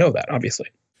 It's good to know that, obviously.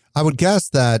 I would guess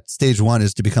that stage 1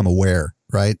 is to become aware,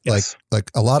 right? Yes.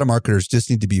 Like a lot of marketers just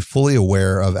need to be fully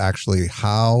aware of actually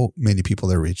how many people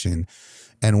they're reaching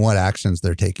and what actions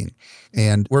they're taking.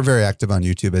 And we're very active on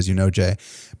YouTube, as you know, Jay.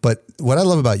 But what I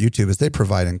love about YouTube is they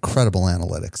provide incredible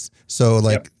analytics. So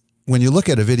when you look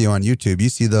at a video on YouTube, you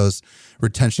see those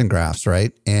retention graphs,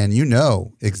 right? And you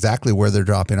know exactly where they're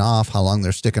dropping off, how long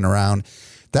they're sticking around.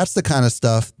 That's the kind of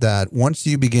stuff that once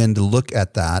you begin to look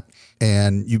at that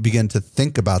and you begin to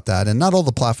think about that, and not all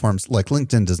the platforms, like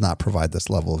LinkedIn does not provide this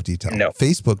level of detail. No.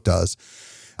 Facebook does.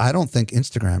 I don't think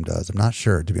Instagram does. I'm not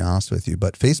sure, to be honest with you,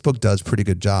 but Facebook does a pretty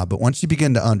good job. But once you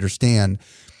begin to understand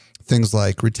things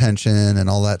like retention and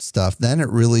all that stuff, then it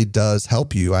really does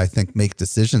help you, I think, make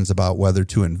decisions about whether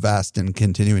to invest in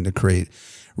continuing to create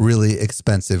really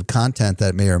expensive content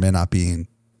that may or may not be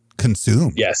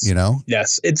consumed. Yes.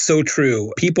 Yes, it's so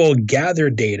true. People gather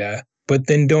data, but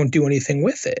then don't do anything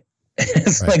with it.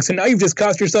 It's right. So now you've just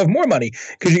cost yourself more money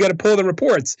because you got to pull the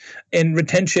reports. And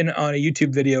retention on a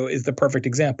YouTube video is the perfect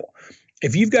example.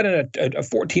 If you've got a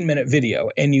 14-minute video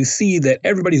and you see that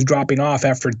everybody's dropping off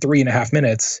after 3.5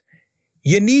 minutes,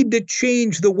 you need to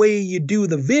change the way you do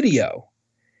the video.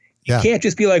 You can't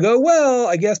just be like, oh, well,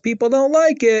 I guess people don't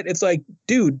like it. It's like,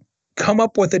 dude, come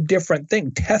up with a different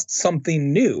thing. Test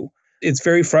something new. It's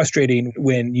very frustrating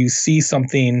when you see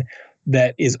something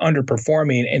that is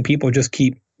underperforming and people just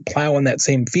keep plowing that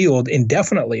same field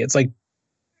indefinitely. It's like,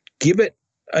 give it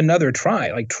another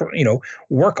try.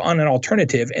 Work on an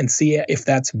alternative and see if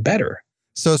that's better.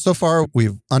 So far,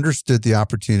 we've understood the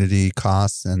opportunity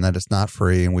costs and that it's not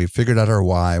free. And we've figured out our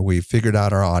why. We've figured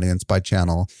out our audience by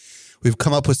channel. We've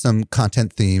come up with some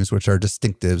content themes, which are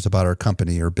distinctives about our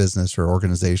company or business or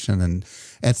organization,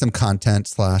 and some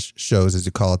content / shows, as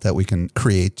you call it, that we can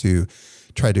create to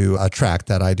try to attract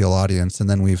that ideal audience. And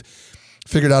then we've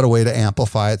figured out a way to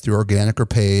amplify it through organic or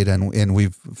paid, and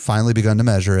we've finally begun to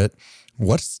measure it.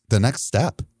 What's the next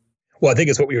step? Well, I think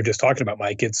it's what we were just talking about,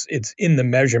 Mike. It's in the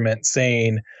measurement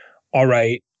saying, all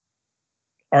right,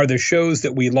 are the shows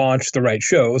that we launch the right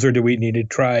shows, or do we need to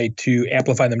try to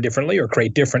amplify them differently or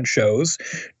create different shows?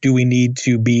 Do we need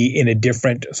to be in a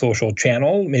different social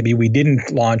channel? Maybe we didn't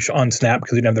launch on Snap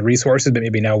because we didn't have the resources, but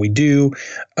maybe now we do.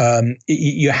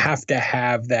 You have to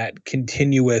have that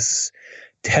continuous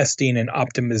testing and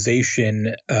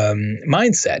optimization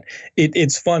mindset.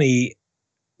 It's funny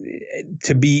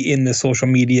to be in the social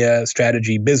media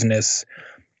strategy business,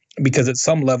 because at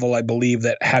some level, I believe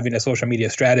that having a social media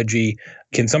strategy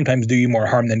can sometimes do you more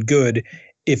harm than good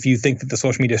if you think that the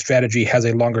social media strategy has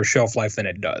a longer shelf life than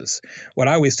it does. What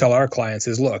I always tell our clients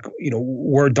is, look,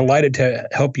 we're delighted to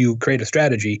help you create a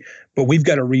strategy, but we've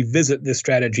got to revisit this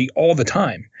strategy all the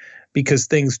time because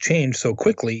things change so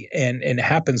quickly and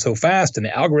happen so fast, and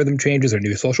the algorithm changes, or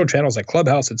new social channels like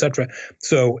Clubhouse, et cetera.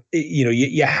 So,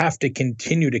 you have to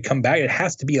continue to come back. It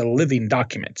has to be a living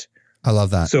document. I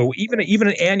love that. So even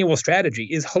an annual strategy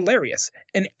is hilarious.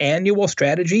 An annual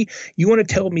strategy, you want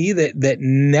to tell me that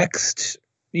next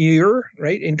year,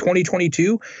 right, in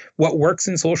 2022, what works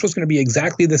in social is going to be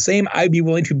exactly the same? I'd be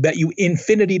willing to bet you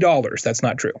infinity dollars that's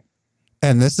not true.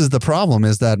 And this is the problem,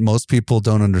 is that most people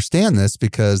don't understand this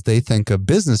because they think of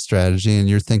business strategy, and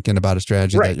you're thinking about a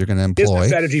strategy that you're going to employ. Business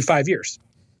strategy, 5 years.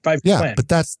 5 year plan. But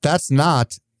that's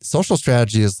not. Social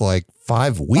strategy is like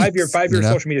 5 weeks. 5 year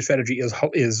social media strategy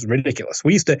is ridiculous.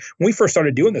 When we first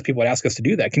started doing this, people would ask us to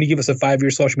do that. Can you give us a 5 year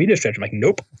social media strategy? I'm like,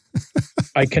 nope,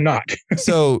 I cannot.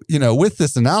 So, with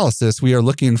this analysis, we are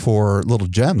looking for little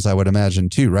gems, I would imagine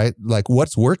too, right? Like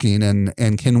what's working,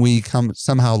 and can we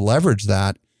somehow leverage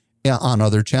that on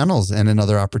other channels and in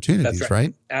other opportunities, That's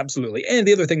right? Absolutely. And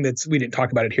the other thing we didn't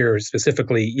talk about it here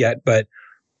specifically yet, but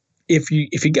if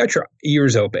you got your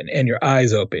ears open and your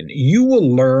eyes open, you will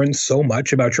learn so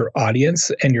much about your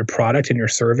audience and your product and your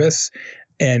service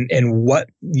and what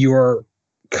your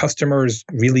customers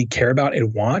really care about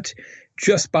and want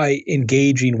just by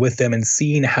engaging with them and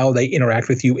seeing how they interact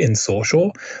with you in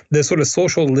social. The sort of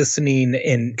social listening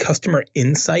and customer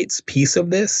insights piece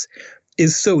of this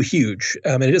is so huge.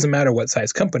 And it doesn't matter what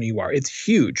size company you are. It's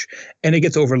huge. And it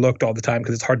gets overlooked all the time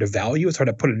because it's hard to value. It's hard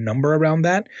to put a number around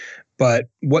that. But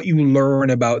what you learn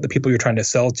about the people you're trying to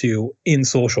sell to in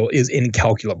social is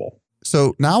incalculable.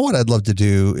 So now what I'd love to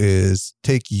do is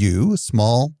take you, a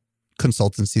small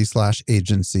consultancy /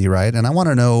 agency, right? And I want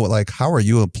to know, like, how are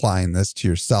you applying this to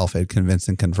yourself at Convince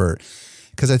and Convert?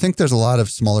 Because I think there's a lot of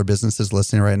smaller businesses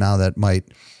listening right now that might,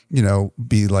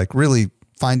 be like really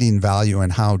finding value in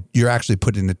how you're actually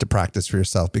putting it to practice for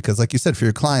yourself. Because like you said, for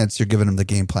your clients, you're giving them the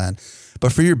game plan.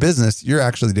 But for your business, you're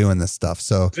actually doing this stuff.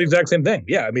 So it's the exact same thing.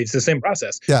 Yeah. I mean, it's the same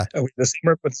process. Yeah.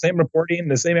 The same reporting,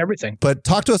 the same everything. But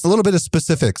talk to us a little bit of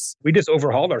specifics. We just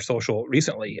overhauled our social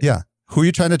recently. Yeah. Who are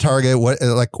you trying to target?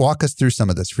 Walk us through some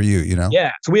of this for you,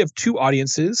 Yeah. So we have 2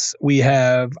 audiences. We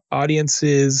have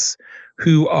audiences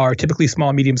who are typically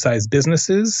small, medium-sized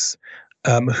businesses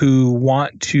who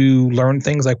want to learn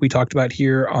things like we talked about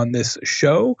here on this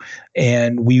show,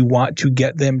 and we want to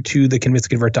get them to the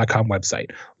convinceandconvert.com website.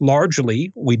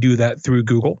 Largely, we do that through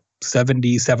Google.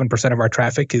 77% of our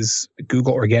traffic is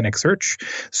Google organic search.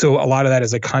 So a lot of that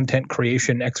is a content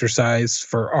creation exercise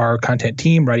for our content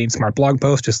team, writing smart blog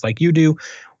posts just like you do.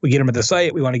 We get them to the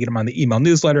site. We want to get them on the email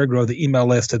newsletter, grow the email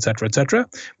list, et cetera, et cetera.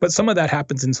 But some of that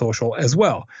happens in social as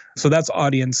well. So that's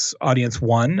audience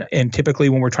 1. And typically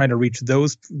when we're trying to reach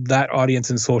that audience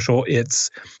in social,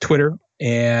 it's Twitter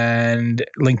and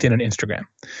LinkedIn and Instagram.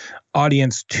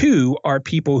 Audience 2 are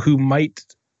people who might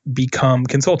become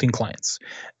consulting clients.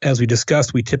 As we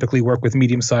discussed, we typically work with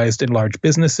medium-sized and large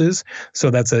businesses. So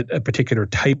that's a particular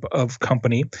type of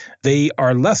company. They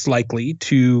are less likely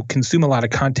to consume a lot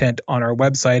of content on our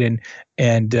website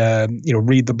and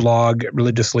read the blog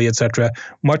religiously, et cetera.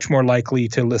 Much more likely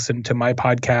to listen to my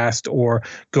podcast or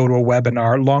go to a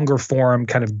webinar. Longer form,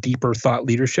 kind of deeper thought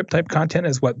leadership type content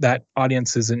is what that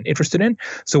audience is interested in.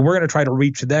 So we're going to try to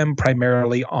reach them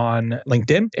primarily on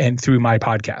LinkedIn and through my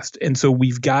podcast. And so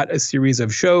we've got a series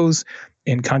of shows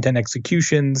and content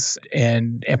executions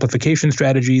and amplification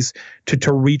strategies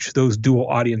to reach those dual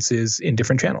audiences in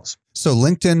different channels. So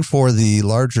LinkedIn for the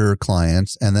larger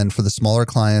clients, and then for the smaller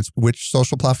clients, which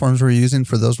social platforms were you using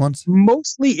for those ones?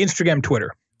 Mostly Instagram,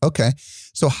 Twitter. Okay.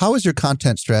 So how is your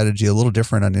content strategy a little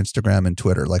different on Instagram and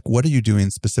Twitter? Like, what are you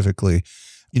doing specifically,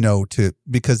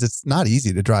 because it's not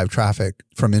easy to drive traffic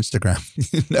from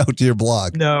Instagram, to your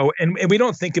blog. No, and we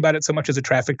don't think about it so much as a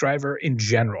traffic driver in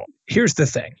general. Here's the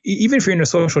thing. Even if you're in a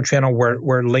social channel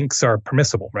where links are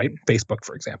permissible, right? Facebook,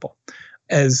 for example.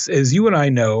 as you and I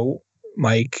know,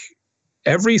 Mike,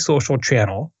 every social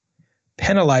channel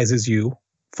penalizes you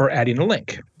for adding a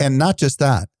link. And not just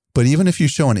that, but even if you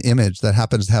show an image that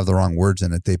happens to have the wrong words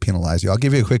in it, they penalize you. I'll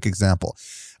give you a quick example.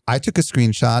 I took a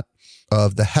screenshot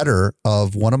of the header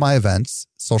of one of my events,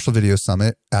 Social Video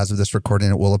Summit. As of this recording,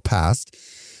 it will have passed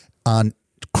on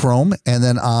Chrome and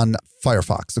then on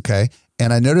Firefox. Okay.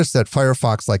 And I noticed that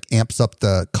Firefox like amps up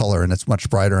the color and it's much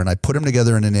brighter. And I put them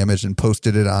together in an image and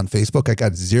posted it on Facebook. I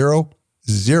got zero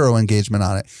engagement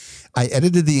on it. I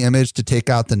edited the image to take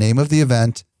out the name of the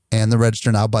event and the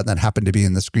register now button that happened to be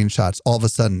in the screenshots. All of a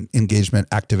sudden, engagement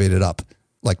activated up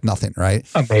like nothing, right?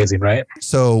 Amazing, right?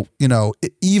 So,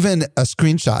 even a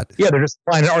screenshot. Yeah, they're just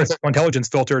applying an artificial intelligence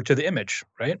filter to the image,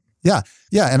 right? Yeah.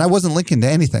 And I wasn't linking to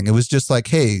anything. It was just like,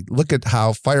 hey, look at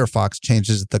how Firefox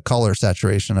changes the color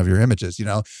saturation of your images,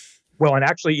 Well, and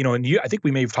actually, I think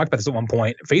we may have talked about this at one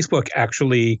point. Facebook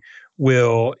actually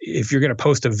will, if you're going to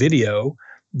post a video,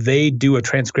 they do a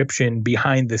transcription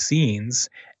behind the scenes.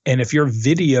 And if your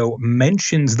video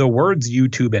mentions the words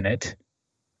YouTube in it,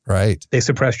 right, they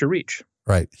suppress your reach.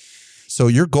 Right. So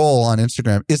your goal on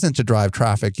Instagram isn't to drive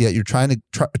traffic, yet you're trying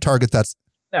to target that.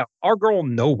 Now, our goal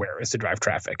nowhere is to drive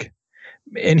traffic.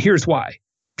 And here's why.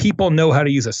 People know how to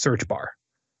use a search bar.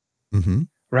 Mm-hmm.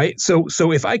 Right? So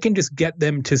if I can just get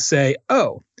them to say,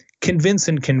 oh, convince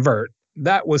and convert,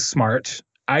 that was smart.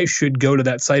 I should go to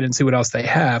that site and see what else they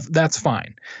have. That's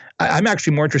fine. I'm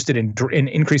actually more interested in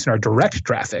increasing our direct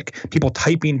traffic, people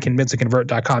typing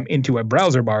convinceandconvert.com into a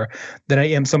browser bar, than I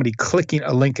am somebody clicking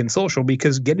a link in social,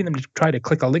 because getting them to try to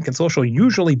click a link in social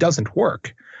usually doesn't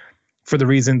work for the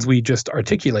reasons we just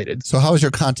articulated. So how is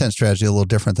your content strategy a little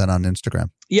different than on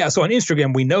Instagram? Yeah, so on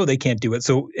Instagram, we know they can't do it.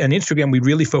 So on Instagram, we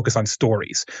really focus on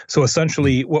stories. So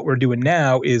essentially what we're doing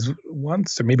now is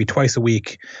once or maybe twice a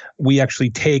week, we actually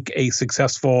take a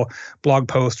successful blog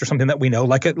post or something that we know,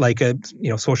 like a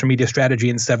social media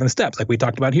strategy in 7 steps, like we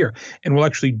talked about here. And we'll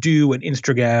actually do an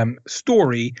Instagram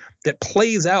story that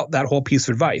plays out that whole piece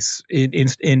of advice in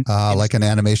like an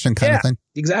animation kind of thing?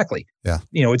 Exactly. Yeah.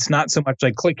 It's not so much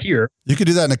like click here. You could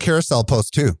do that in a carousel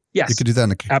post too. Yes. You could do that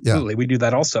in absolutely. We do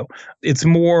that also. It's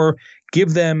more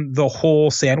give them the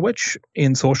whole sandwich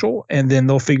in social, and then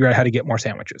they'll figure out how to get more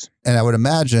sandwiches. And I would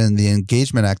imagine the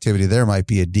engagement activity there might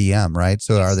be a DM, right?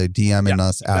 So are they DMing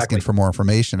us asking for more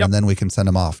information, and then we can send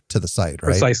them off to the site,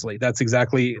 right? Precisely. That's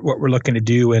exactly what we're looking to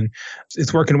do, and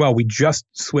it's working well. We just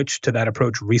switched to that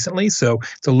approach recently, so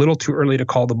it's a little too early to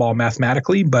call the ball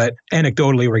mathematically, but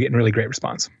anecdotally, we're getting really great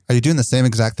response. Are you doing the same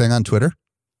exact thing on Twitter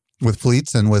with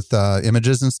fleets and with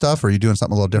images and stuff, or are you doing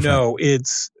something a little different? No,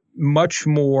 it's much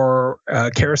more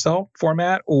carousel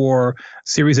format or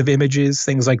series of images,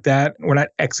 things like that. We're not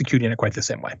executing it quite the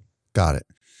same way. Got it.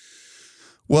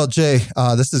 Well, Jay,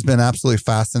 this has been absolutely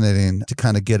fascinating to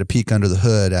kind of get a peek under the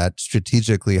hood at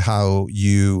strategically how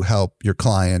you help your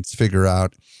clients figure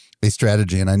out a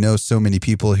strategy. And I know so many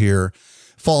people here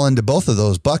fall into both of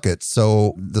those buckets.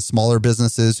 So the smaller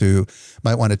businesses who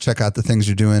might want to check out the things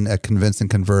you're doing at Convince and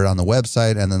Convert on the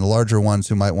website, and then the larger ones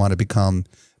who might want to become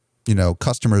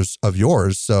customers of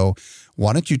yours. So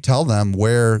why don't you tell them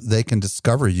where they can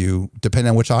discover you,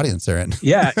 depending on which audience they're in?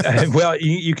 Yeah. Well,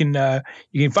 you can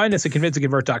find us at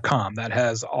convinceandconvert.com. That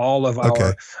has all of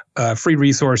our free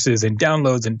resources and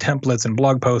downloads and templates and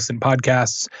blog posts and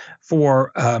podcasts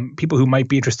for people who might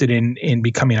be interested in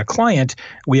becoming a client.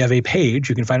 We have a page,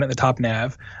 you can find it in the top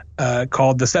nav,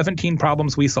 called The 17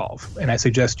 Problems We Solve. And I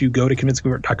suggest you go to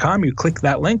convinceandconvert.com, you click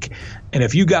that link, and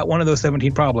if you got one of those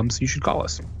 17 problems, you should call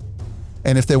us.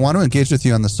 And if they want to engage with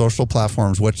you on the social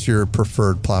platforms, what's your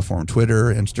preferred platform? Twitter,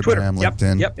 Instagram,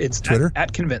 LinkedIn? Yep. It's Twitter?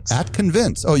 At Convince. At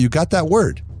Convince. Oh, you got that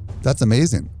word. That's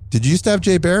amazing. Did you used to have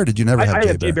Jay Baer? Or did you never have Jay Baer? I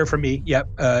have Jay Baer for me. Yep.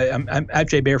 I'm at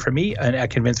Jay Baer for me and at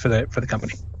Convince for the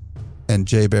company. And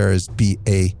Jay Baer is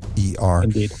Baer.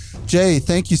 Indeed. Jay,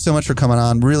 thank you so much for coming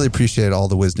on. Really appreciate all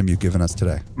the wisdom you've given us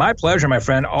today. My pleasure, my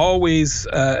friend. Always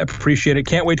appreciate it.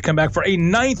 Can't wait to come back for a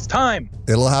 9th time.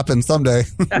 It'll happen someday.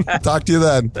 Talk to you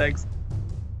then. Thanks.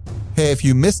 Hey, if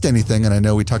you missed anything, and I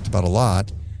know we talked about a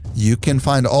lot, you can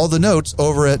find all the notes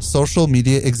over at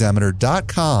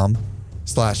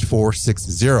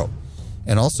socialmediaexaminer.com/460.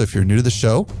 And also, if you're new to the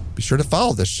show, be sure to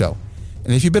follow this show.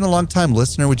 And if you've been a long-time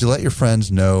listener, would you let your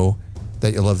friends know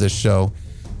that you love this show?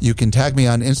 You can tag me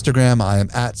on Instagram. I am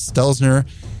at Stelzner.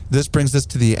 This brings us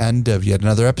to the end of yet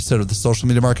another episode of the Social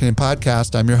Media Marketing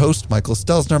Podcast. I'm your host, Michael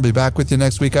Stelzner. I'll be back with you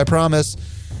next week, I promise.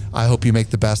 I hope you make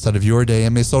the best out of your day,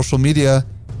 and may social media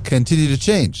continue to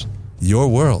change your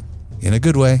world in a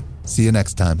good way. See you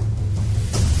next time.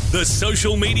 The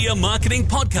Social Media Marketing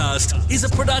Podcast is a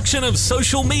production of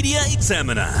Social Media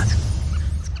Examiner.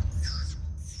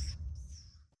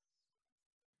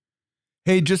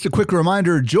 Hey, just a quick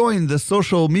reminder, join the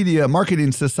Social Media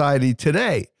Marketing Society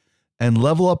today and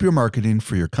level up your marketing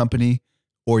for your company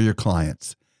or your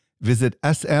clients. Visit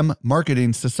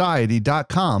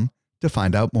smmarketingsociety.com to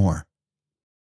find out more.